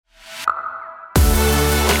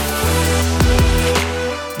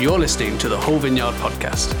You're listening to the Whole Vineyard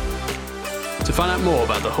podcast. To find out more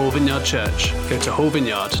about the Whole Vineyard Church, go to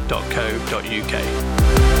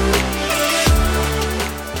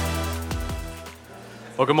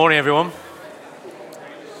wholevineyard.co.uk. Well, good morning, everyone.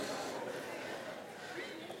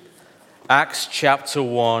 Acts chapter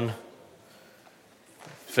 1,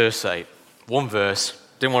 verse 8. One verse.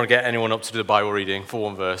 Didn't want to get anyone up to do the Bible reading for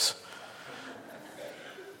one verse.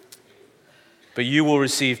 But you will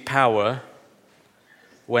receive power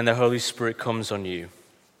when the Holy Spirit comes on you,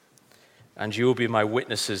 and you will be my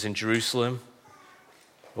witnesses in Jerusalem,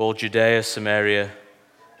 all Judea, Samaria,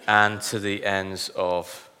 and to the ends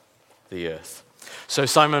of the earth. So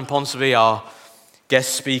Simon Ponsonby, our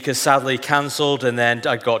guest speaker, sadly cancelled, and then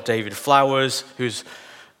I got David Flowers, who's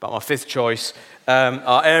about my fifth choice,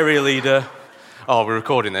 our area leader. Oh, we're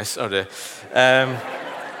recording this. Oh dear.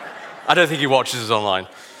 I don't think he watches us online.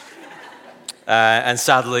 And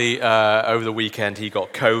sadly, over the weekend, he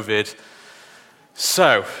got COVID.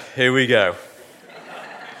 So, here we go.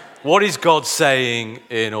 What is God saying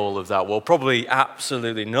in all of that? Well, probably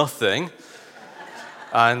absolutely nothing.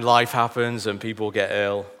 And life happens and people get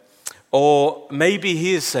ill. Or maybe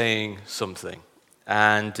he is saying something.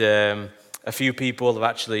 And a few people have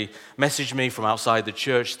actually messaged me from outside the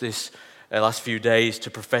church this last few days to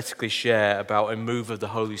prophetically share about a move of the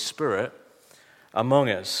Holy Spirit among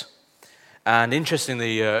us. And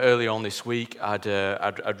interestingly, early on this week, I'd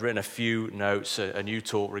written a few notes, a new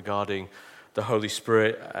talk regarding the Holy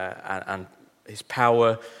Spirit and his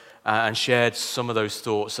power, and shared some of those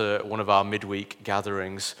thoughts at one of our midweek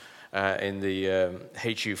gatherings in the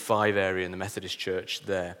HU5 area in the Methodist Church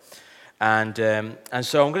there. And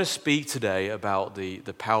so I'm going to speak today about the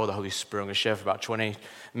power of the Holy Spirit. I'm going to share for about 20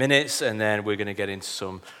 minutes, and then we're going to get into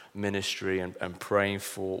some ministry and praying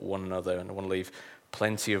for one another. And I want to leave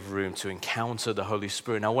plenty of room to encounter the Holy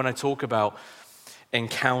Spirit. Now, when I talk about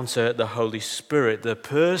encounter the Holy Spirit, the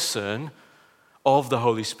person of the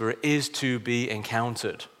Holy Spirit is to be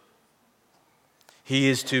encountered. He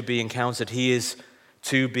is to be encountered. He is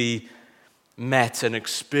to be met and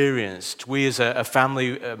experienced. We as a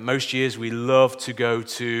family, most years we love to go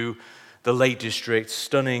to the Lake District,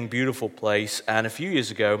 stunning, beautiful place. And a few years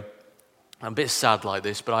ago, I'm a bit sad like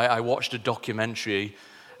this, but I watched a documentary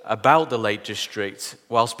about the Lake District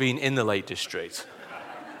whilst being in the Lake District.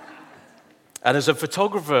 And there's a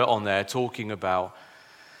photographer on there talking about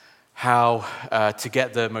how to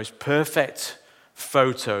get the most perfect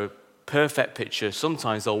photo, perfect picture,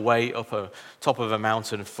 sometimes they'll wait up on top of a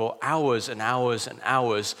mountain for hours and hours and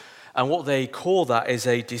hours. And what they call that is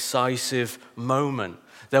a decisive moment.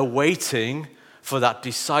 They're waiting for that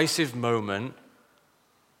decisive moment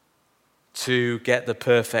to get the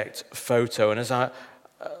perfect photo. And as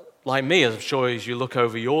like me, as I'm sure as you look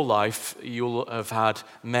over your life, you'll have had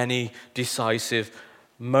many decisive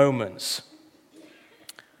moments.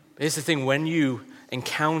 Here's the thing, when you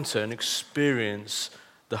encounter and experience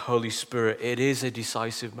the Holy Spirit, it is a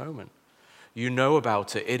decisive moment. You know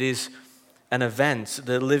about it. It is an event.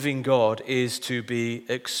 The living God is to be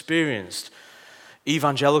experienced.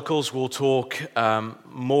 Evangelicals will talk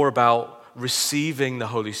more about receiving the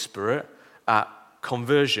Holy Spirit at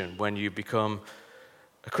conversion, when you become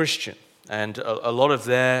a Christian. And a lot of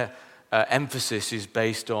their emphasis is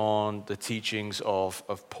based on the teachings of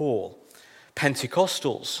Paul.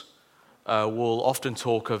 Pentecostals will often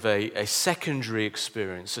talk of a secondary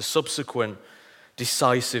experience, a subsequent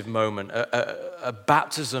decisive moment, a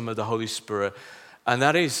baptism of the Holy Spirit. And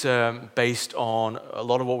that is based on a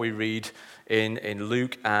lot of what we read in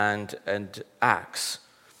Luke and Acts.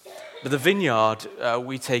 But the Vineyard,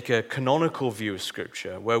 we take a canonical view of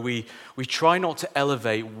Scripture, where we try not to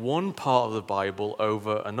elevate one part of the Bible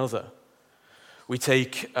over another. We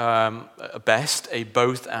take, at best, a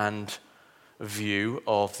both-and view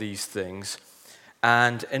of these things.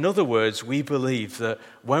 And in other words, we believe that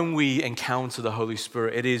when we encounter the Holy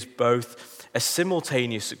Spirit, it is both a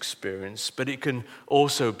simultaneous experience, but it can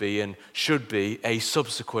also be and should be a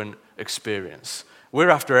subsequent experience. We're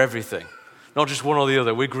after everything. Not just one or the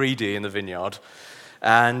other. We're greedy in the Vineyard.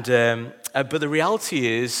 And but the reality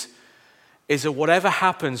is that whatever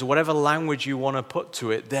happens, whatever language you want to put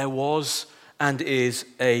to it, there was and is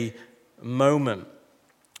a moment.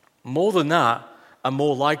 More than that, and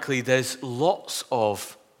more likely, there's lots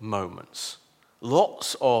of moments.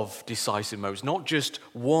 Lots of decisive moments. Not just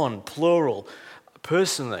one, plural.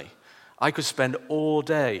 Personally, I could spend all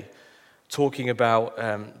day talking about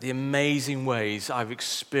the amazing ways I've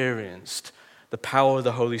experienced the power of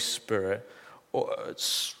the Holy Spirit.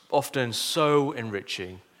 It's often so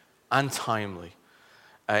enriching and timely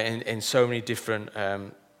in so many different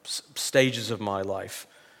stages of my life.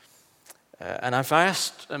 And if I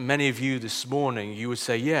asked many of you this morning, you would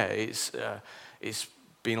say, yeah, it's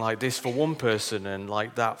been like this for one person and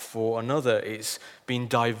like that for another. It's been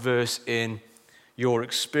diverse in your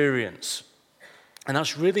experience. And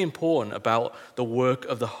that's really important about the work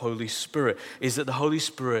of the Holy Spirit, is that the Holy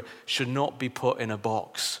Spirit should not be put in a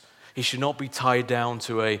box. He should not be tied down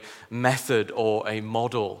to a method or a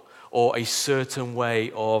model or a certain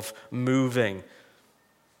way of moving.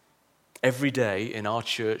 Every day in our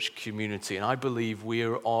church community, and I believe we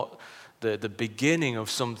are at the beginning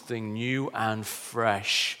of something new and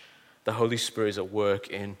fresh. The Holy Spirit is at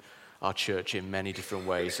work in our church in many different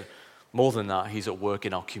ways. More than that, he's at work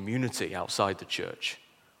in our community outside the church.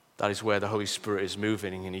 That is where the Holy Spirit is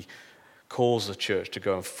moving, and he calls the church to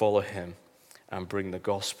go and follow him and bring the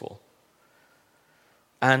gospel.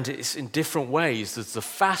 And it's in different ways. There's the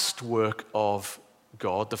fast work of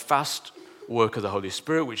God, the fast work of the Holy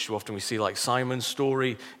Spirit, which often we see like Simon's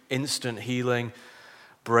story, instant healing,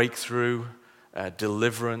 breakthrough,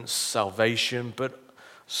 deliverance, salvation. But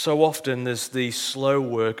so often there's the slow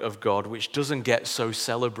work of God, which doesn't get so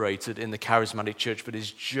celebrated in the charismatic church, but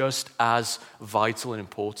is just as vital and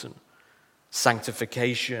important.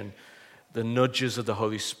 Sanctification, the nudges of the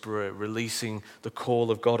Holy Spirit, releasing the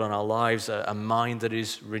call of God on our lives, a mind that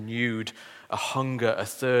is renewed, a hunger, a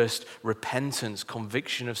thirst, repentance,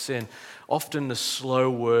 conviction of sin. Often the slow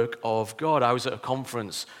work of God. I was at a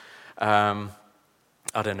conference,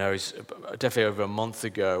 I don't know, it's definitely over a month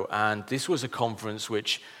ago, and this was a conference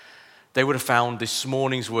which they would have found this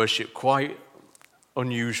morning's worship quite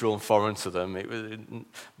unusual and foreign to them.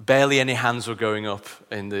 Barely any hands were going up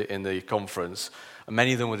in the conference.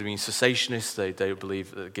 Many of them would have been cessationists. They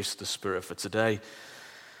believe the gifts of the Spirit for today.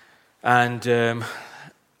 And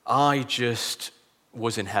I just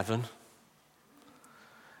was in heaven.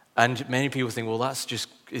 And many people think, well, that's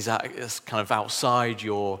kind of outside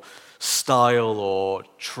your style or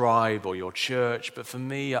tribe or your church. But for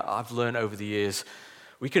me, I've learned over the years,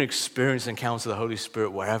 we can experience and encounter the Holy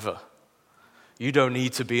Spirit wherever. You don't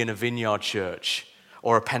need to be in a Vineyard church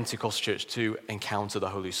or a Pentecost church to encounter the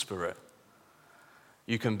Holy Spirit.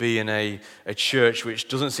 You can be in a church which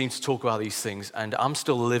doesn't seem to talk about these things, and I'm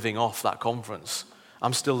still living off that conference.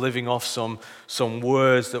 I'm still living off some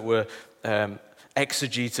words that were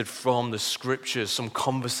exegeted from the scriptures, some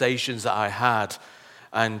conversations that I had,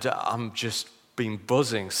 and I'm just been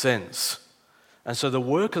buzzing since. And so the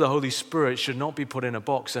work of the Holy Spirit should not be put in a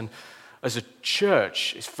box. And as a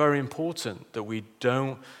church, it's very important that we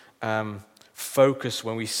don't focus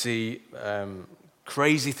when we see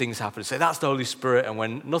crazy things happen. Say, that's the Holy Spirit, and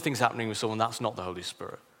when nothing's happening with someone, that's not the Holy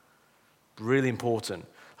Spirit. Really important.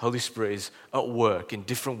 Holy Spirit is at work in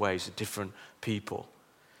different ways with different people.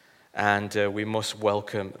 And we must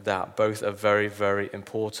welcome that. Both are very, very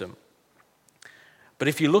important. But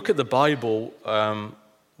if you look at the Bible,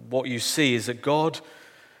 what you see is that God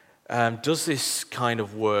does this kind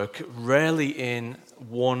of work rarely in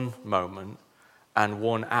one moment and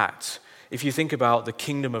one act. If you think about the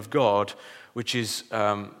kingdom of God, which is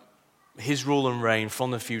his rule and reign from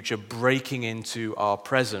the future breaking into our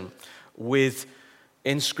present with,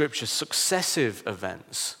 in Scripture, successive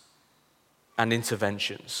events and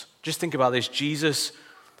interventions. Just think about this. Jesus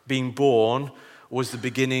being born was the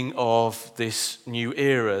beginning of this new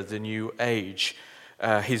era, the new age.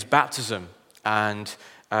 His baptism and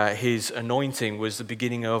his anointing was the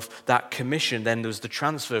beginning of that commission. Then there was the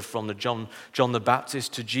transfer from the John the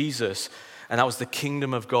Baptist to Jesus. And that was the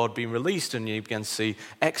kingdom of God being released. And you began to see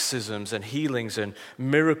exorcisms and healings and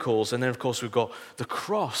miracles. And then, of course, we've got the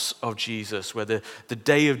cross of Jesus, where the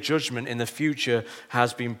day of judgment in the future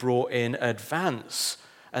has been brought in advance.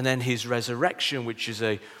 And then his resurrection, which is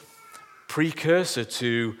a precursor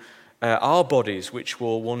to our bodies, which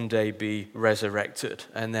will one day be resurrected.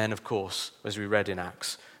 And then, of course, as we read in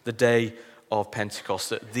Acts, the day of Pentecost,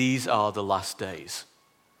 that these are the last days.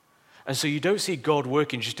 And so you don't see God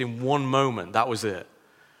working just in one moment, that was it.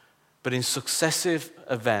 But in successive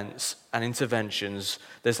events and interventions,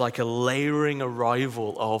 there's like a layering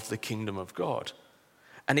arrival of the kingdom of God.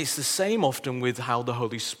 And it's the same often with how the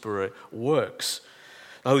Holy Spirit works.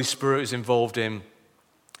 The Holy Spirit is involved in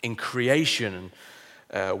creation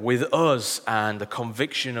with us, and the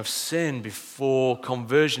conviction of sin before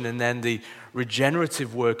conversion, and then the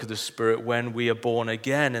regenerative work of the Spirit when we are born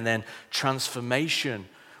again, and then transformation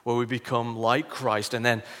where we become like Christ, and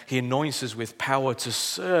then he anoints us with power to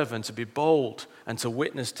serve and to be bold and to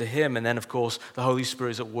witness to him. And then, of course, the Holy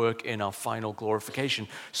Spirit is at work in our final glorification.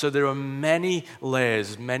 So there are many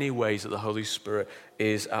layers, many ways that the Holy Spirit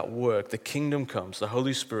is at work. The kingdom comes, the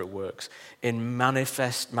Holy Spirit works in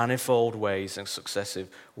manifold ways and successive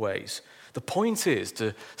ways. The point is,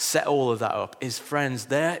 to set all of that up, is, friends,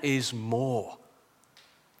 there is more.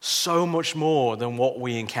 So much more than what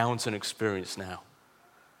we encounter and experience now.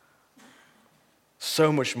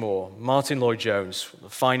 So much more. Martin Lloyd-Jones, the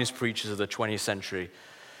finest preachers of the 20th century,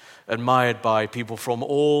 admired by people from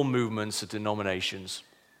all movements and denominations.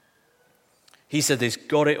 He said this,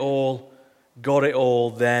 got it all,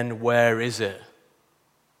 then where is it?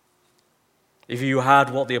 If you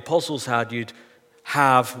had what the apostles had, you'd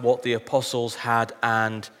have what the apostles had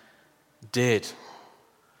and did.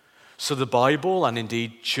 So the Bible, and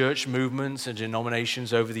indeed church movements and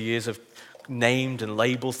denominations over the years, have named and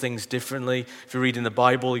labeled things differently. If you read in the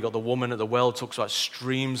Bible, you got the woman at the well talks about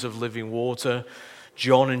streams of living water.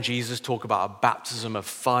 John and Jesus talk about a baptism of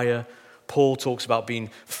fire. Paul talks about being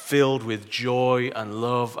filled with joy and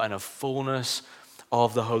love and a fullness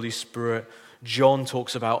of the Holy Spirit. John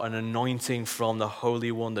talks about an anointing from the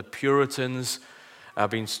Holy One. The Puritans, I've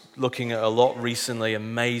been looking at a lot recently,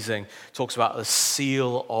 amazing, talks about the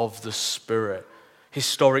seal of the Spirit.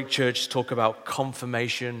 Historic churches talk about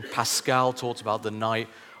confirmation. Pascal talked about the night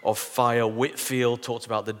of fire. Whitfield talked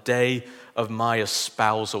about the day of my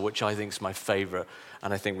espousal, which I think is my favorite,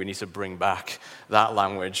 and I think we need to bring back that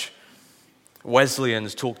language.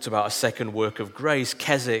 Wesleyans talked about a second work of grace.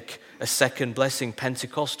 Keswick, a second blessing.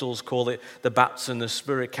 Pentecostals call it the baptism of the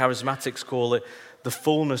Spirit. Charismatics call it the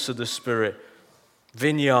fullness of the Spirit.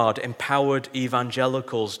 Vineyard, empowered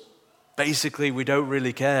evangelicals. Basically, we don't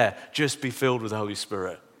really care. Just be filled with the Holy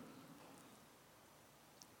Spirit.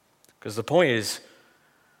 Because the point is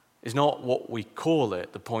not what we call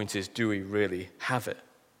it. The point is, do we really have it?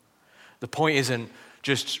 The point isn't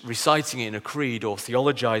just reciting it in a creed or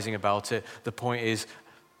theologizing about it. The point is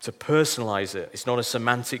to personalize it. It's not a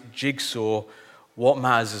semantic jigsaw. What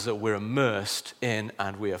matters is that we're immersed in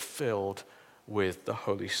and we are filled with the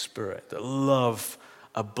Holy Spirit. That love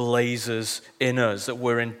ablazes in us, that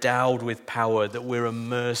we're endowed with power, that we're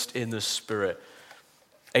immersed in the Spirit.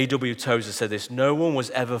 A.W. Tozer said this, no one was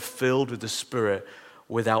ever filled with the Spirit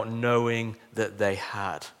without knowing that they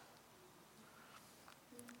had.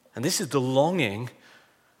 And this is the longing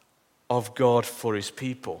of God for his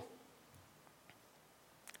people.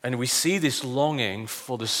 And we see this longing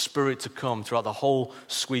for the Spirit to come throughout the whole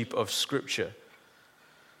sweep of Scripture.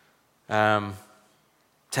 10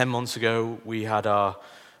 months ago, we had our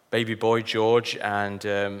baby boy, George, and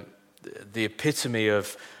the epitome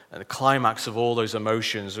of the climax of all those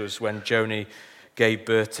emotions was when Joni gave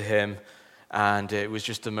birth to him, and it was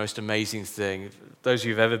just the most amazing thing. Those of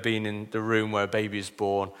you who've ever been in the room where a baby is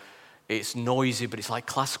born, it's noisy, but it's like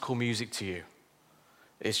classical music to you.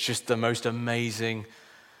 It's just the most amazing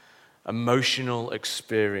emotional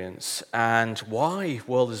experience. And why?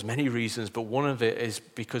 Well, there's many reasons, but one of it is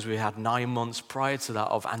because we had 9 months prior to that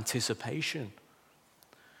of anticipation,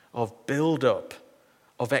 of build-up,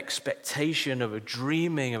 of expectation, of a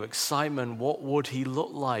dreaming, of excitement. What would he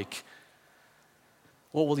look like?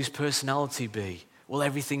 What will his personality be? Will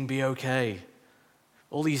everything be okay?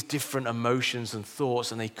 All these different emotions and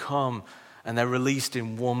thoughts, and they come and they're released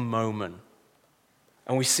in one moment.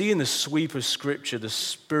 And we see in the sweep of Scripture the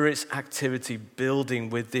Spirit's activity building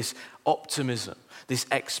with this optimism, this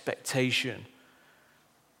expectation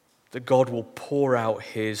that God will pour out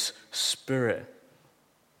his Spirit.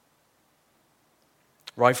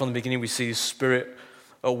 Right from the beginning, we see the Spirit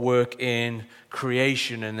at work in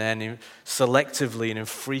creation, and then selectively and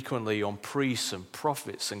infrequently on priests and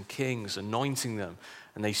prophets and kings, anointing them,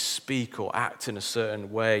 and they speak or act in a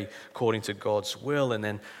certain way according to God's will. And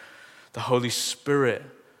then the Holy Spirit,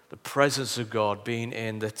 the presence of God being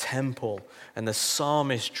in the temple, and the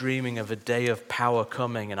psalmist dreaming of a day of power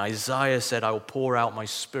coming. And Isaiah said, I will pour out my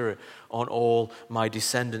Spirit on all my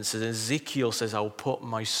descendants. And Ezekiel says, I will put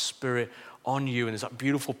my Spirit on you. And there's that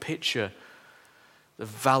beautiful picture, the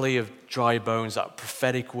valley of dry bones, that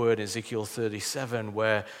prophetic word in Ezekiel 37,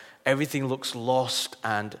 where everything looks lost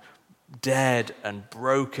and dead and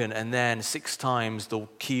broken. And then 6 times the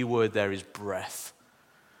key word there is breath.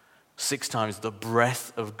 6 times the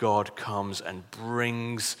breath of God comes and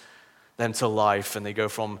brings them to life, and they go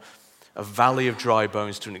from a valley of dry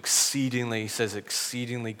bones to an exceedingly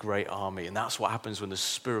great army. And that's what happens when the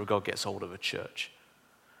Spirit of God gets hold of a church.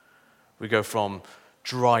 We go from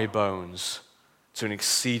dry bones to an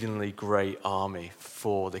exceedingly great army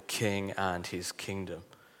for the King and his kingdom.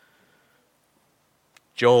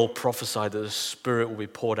 Joel prophesied that the Spirit will be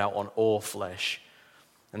poured out on all flesh.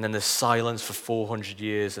 And then there's silence for 400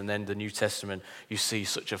 years, and then the New Testament, you see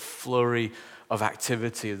such a flurry of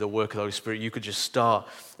activity of the work of the Holy Spirit. You could just start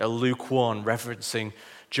at Luke 1, referencing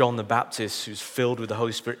John the Baptist, who's filled with the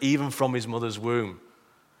Holy Spirit, even from his mother's womb.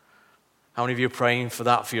 How many of you are praying for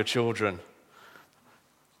that for your children?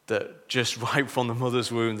 That just right from the mother's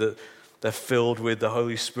womb, that they're filled with the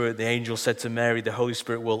Holy Spirit. The angel said to Mary, the Holy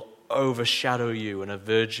Spirit will overshadow you, and a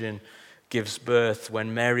virgin gives birth.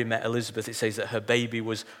 When Mary met Elizabeth, it says that her baby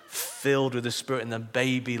was filled with the Spirit, and the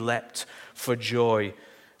baby leapt for joy.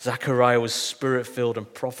 Zechariah was Spirit-filled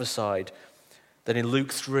and prophesied. Then in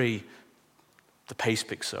Luke 3, the pace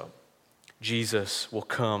picks up. Jesus will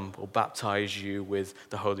come, will baptize you with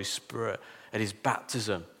the Holy Spirit. At his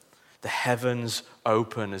baptism, the heavens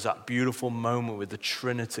open as that beautiful moment with the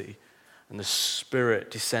Trinity, and the Spirit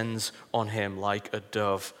descends on him like a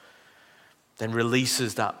dove, then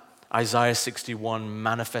releases that Isaiah 61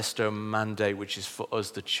 manifesto mandate, which is for us,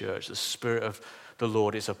 the church. The Spirit of the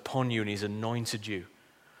Lord is upon you, and he's anointed you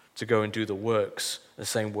to go and do the works, the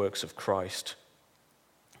same works of Christ.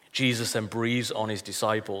 Jesus then breathes on his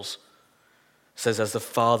disciples, says, as the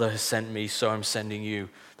Father has sent me, so I'm sending you.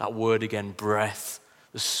 That word again, breath,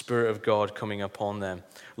 the Spirit of God coming upon them.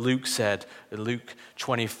 Luke said in Luke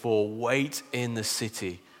 24, wait in the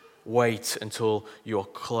city, wait until you're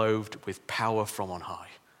clothed with power from on high.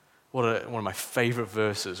 One of my favorite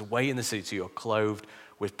verses, wait in the city till you're clothed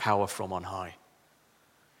with power from on high.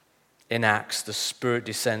 In Acts, the Spirit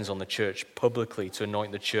descends on the church publicly to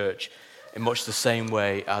anoint the church in much the same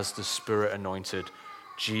way as the Spirit anointed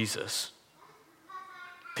Jesus.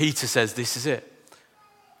 Peter says, this is it.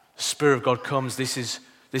 The Spirit of God comes, this is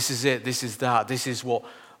it, this is that. This is what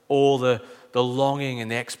all the longing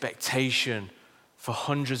and the expectation for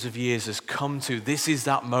hundreds of years has come to. This is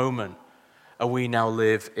that moment, and we now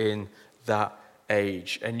live in that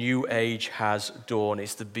age. A new age has dawned.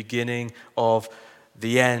 It's the beginning of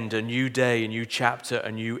the end. A new day, a new chapter,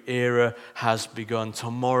 a new era has begun.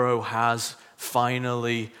 Tomorrow has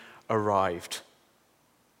finally arrived.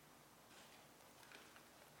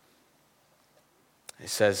 It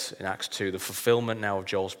says in Acts 2, the fulfillment now of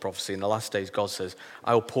Joel's prophecy. In the last days, God says,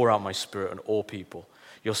 I will pour out my Spirit on all people.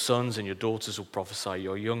 Your sons and your daughters will prophesy.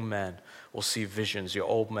 Your young men will see visions. Your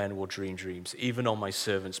old men will dream dreams. Even on my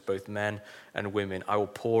servants, both men and women, I will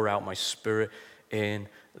pour out my Spirit in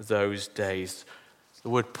those days. The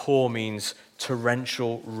word pour means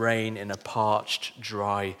torrential rain in a parched,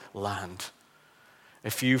 dry land.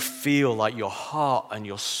 If you feel like your heart and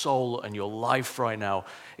your soul and your life right now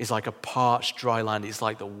is like a parched, dry land, it's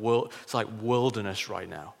like it's like wilderness right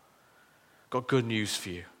now. Got good news for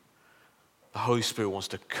you. The Holy Spirit wants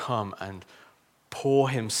to come and pour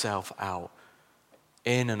himself out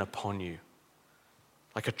in and upon you.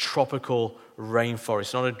 Like a tropical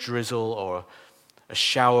rainforest, not a drizzle or a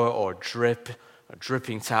shower or a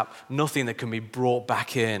dripping tap, nothing that can be brought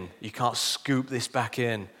back in. You can't scoop this back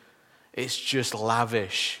in. It's just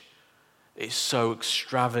lavish. It's so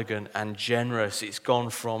extravagant and generous. It's gone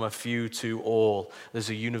from a few to all. There's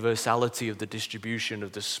a universality of the distribution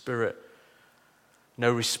of the Spirit.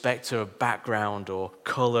 No respecter of background or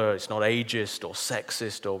color. It's not ageist or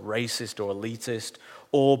sexist or racist or elitist.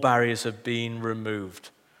 All barriers have been removed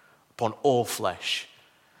upon all flesh.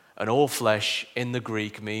 And all flesh in the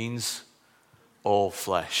Greek means all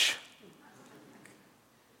flesh.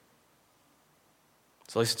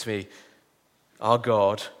 So listen to me. Our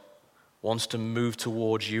God wants to move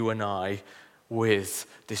towards you and I with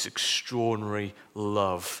this extraordinary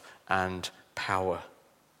love and power.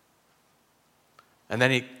 And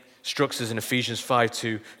then he instructs us in Ephesians 5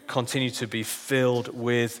 to continue to be filled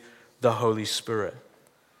with the Holy Spirit.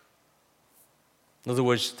 In other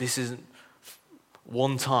words, this isn't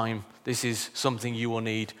one time. This is something you will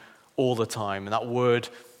need all the time. And that word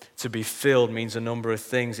to be filled means a number of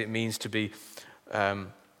things. It means to be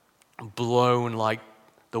blown like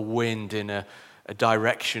the wind in a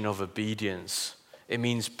direction of obedience. It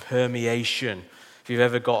means permeation. If you've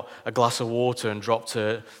ever got a glass of water and dropped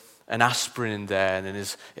an aspirin in there, and then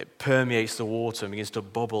it permeates the water and begins to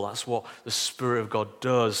bubble, that's what the Spirit of God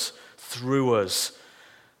does through us.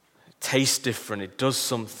 It tastes different. It does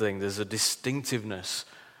something. There's a distinctiveness.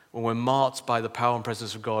 When we're marked by the power and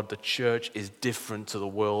presence of God, the church is different to the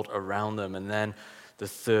world around them. And then the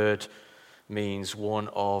third means one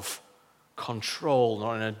of control,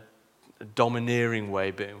 not in a domineering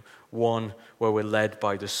way, but one where we're led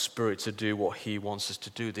by the Spirit to do what he wants us to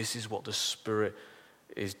do. This is what the Spirit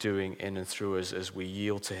is doing in and through us as we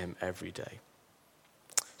yield to him every day.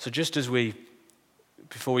 So just as we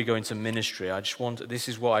before we go into ministry, this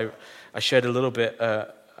is what I shared a little bit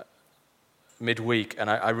midweek, and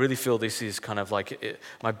I really feel this is kind of like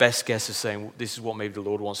my best guess is saying this is what maybe the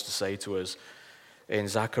Lord wants to say to us in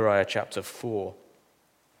Zechariah chapter 4,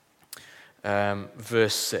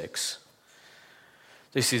 verse 6.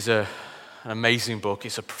 This is an amazing book.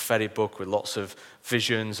 It's a prophetic book with lots of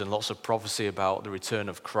visions and lots of prophecy about the return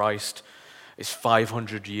of Christ. It's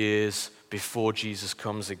 500 years before Jesus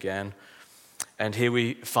comes again. And here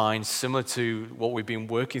we find, similar to what we've been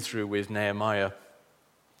working through with Nehemiah,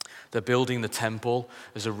 they're building the temple,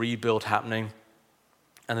 there's a rebuild happening,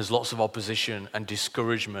 and there's lots of opposition and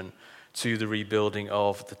discouragement to the rebuilding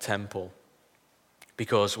of the temple.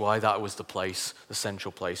 Because why? That was the place, the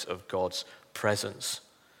central place of God's presence.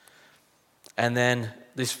 And then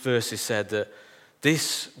this verse is said that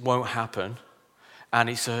this won't happen, and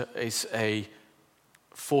it's a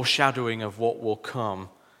foreshadowing of what will come,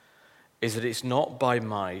 is that it's not by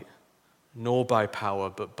might nor by power,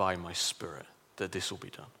 but by my Spirit that this will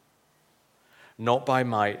be done. Not by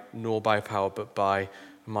might nor by power, but by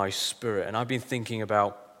my Spirit. And I've been thinking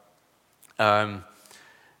about, we're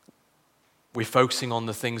focusing on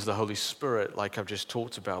the things of the Holy Spirit, like I've just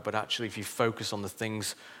talked about, but actually if you focus on the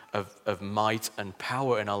things of might and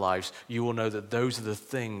power in our lives, you will know that those are the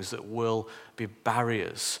things that will be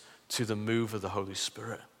barriers to the move of the Holy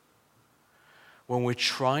Spirit. When we're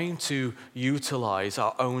trying to utilize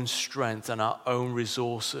our own strength and our own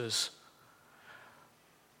resources,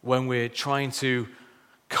 when we're trying to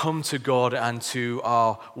come to God and to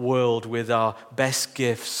our world with our best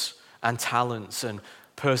gifts and talents and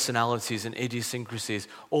personalities and idiosyncrasies,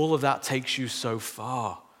 all of that takes you so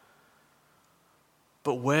far.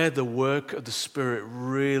 But where the work of the Spirit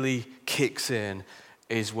really kicks in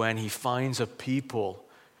is when he finds a people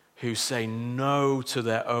who say no to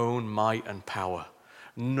their own might and power,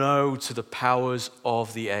 no to the powers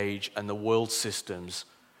of the age and the world systems,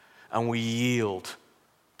 and we yield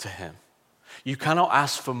to him. You cannot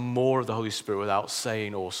ask for more of the Holy Spirit without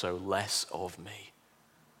saying also less of me.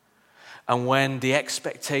 And when the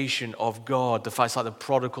expectation of God, the fact it's like the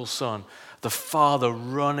prodigal son, the Father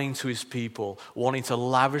running to his people, wanting to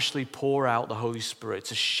lavishly pour out the Holy Spirit,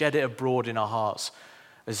 to shed it abroad in our hearts,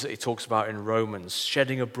 as it talks about in Romans,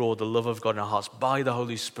 shedding abroad the love of God in our hearts by the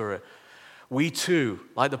Holy Spirit, we too,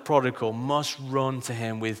 like the prodigal, must run to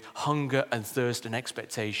him with hunger and thirst and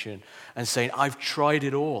expectation and saying, I've tried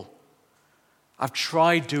it all. I've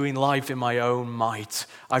tried doing life in my own might.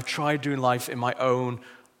 I've tried doing life in my own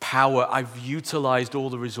power. I've utilized all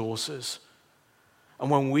the resources.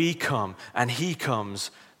 And when we come and he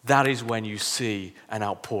comes, that is when you see an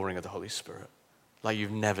outpouring of the Holy Spirit like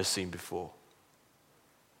you've never seen before.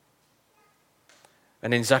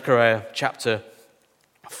 And in Zechariah chapter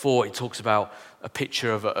 4, it talks about a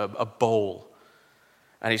picture of a bowl.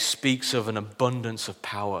 And it speaks of an abundance of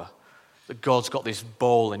power. That God's got this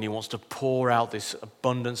bowl and he wants to pour out this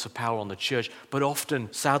abundance of power on the church. But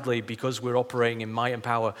often, sadly, because we're operating in might and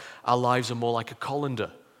power, our lives are more like a colander.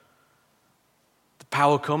 The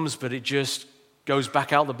power comes, but it just goes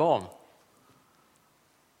back out the bottom.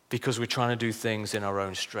 Because we're trying to do things in our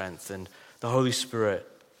own strength. And the Holy Spirit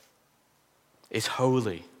is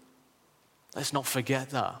holy. Let's not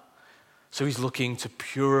forget that. So he's looking to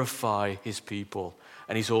purify his people,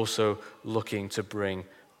 and he's also looking to bring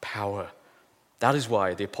power. That is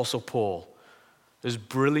why the Apostle Paul, as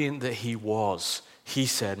brilliant that he was, he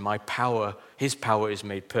said, his power is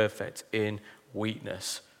made perfect in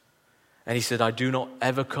weakness. And he said, I do not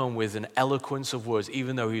ever come with an eloquence of words,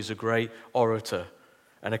 even though he's a great orator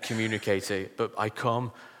and a communicator, but I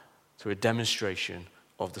come through a demonstration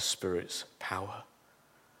of the Spirit's power.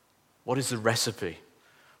 What is the recipe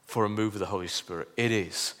for a move of the Holy Spirit? It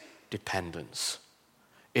is dependence.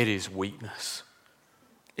 It is weakness.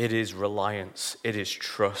 It is reliance. It is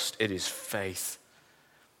trust. It is faith.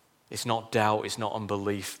 It's not doubt. It's not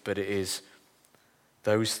unbelief, but it is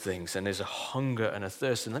those things. And there's a hunger and a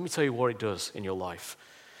thirst. And let me tell you what it does in your life.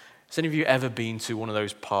 Has any of you ever been to one of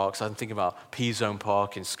those parks? I'm thinking about P-Zone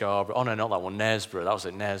Park in Scarborough. Oh, no, not that one, Knaresborough. That was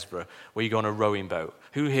at Knaresborough, where you go on a rowing boat.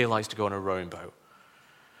 Who here likes to go on a rowing boat?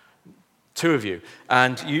 Two of you.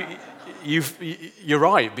 And you're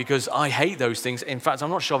right, because I hate those things. In fact, I'm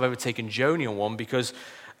not sure I've ever taken Joni on one because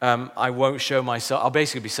I won't show myself. I'll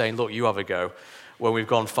basically be saying, look, you have a go when we've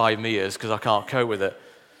gone 5 meters because I can't cope with it.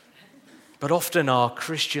 But often our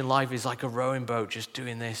Christian life is like a rowing boat, just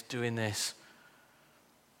doing this.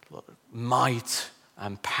 Might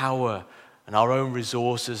and power and our own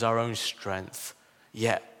resources, our own strength.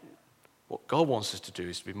 Yet, what God wants us to do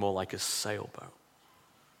is to be more like a sailboat.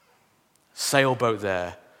 Sailboat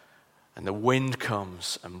there, and the wind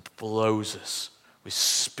comes and blows us with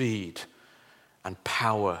speed and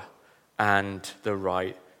power and the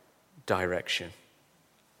right direction.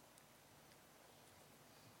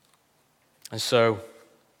 And so,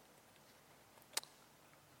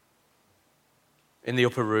 in the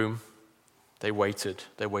upper room, they waited.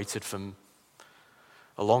 They waited for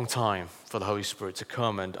a long time for the Holy Spirit to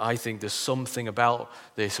come. And I think there's something about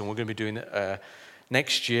this, and we're going to be doing it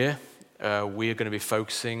next year. We are going to be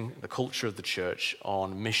focusing the culture of the church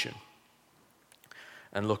on mission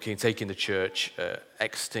and taking the church,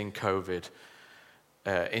 exiting COVID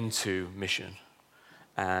into mission.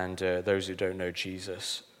 And those who don't know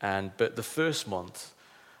Jesus. But the first month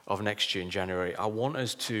of next year in January, I want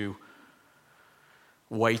us to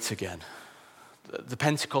wait again. The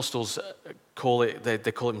Pentecostals call it,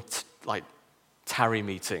 they call them like tarrying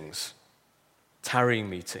meetings,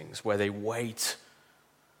 where they wait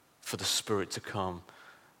for the Spirit to come.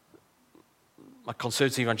 My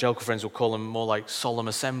conservative evangelical friends will call them more like solemn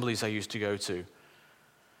assemblies I used to go to.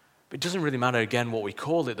 But it doesn't really matter, again, what we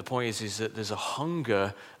call it. The point is that there's a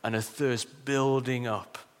hunger and a thirst building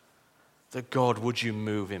up that God, would you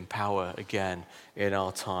move in power again in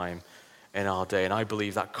our time, in our day. And I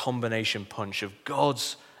believe that combination punch of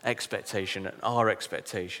God's expectation and our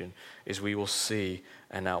expectation is we will see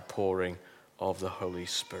an outpouring of the Holy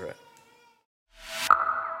Spirit.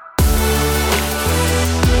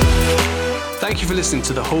 Thank you for listening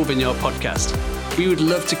to the Whole Vineyard podcast. We would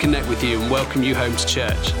love to connect with you and welcome you home to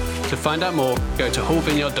church. To find out more, go to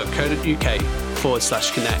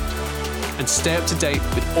wholevineyard.co.uk/connect. And to stay up to date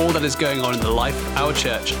with all that is going on in the life of our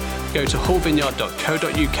church, go to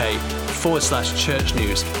wholevineyard.co.uk/church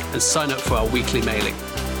news and sign up for our weekly mailing.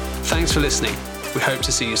 Thanks for listening. We hope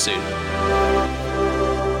to see you soon.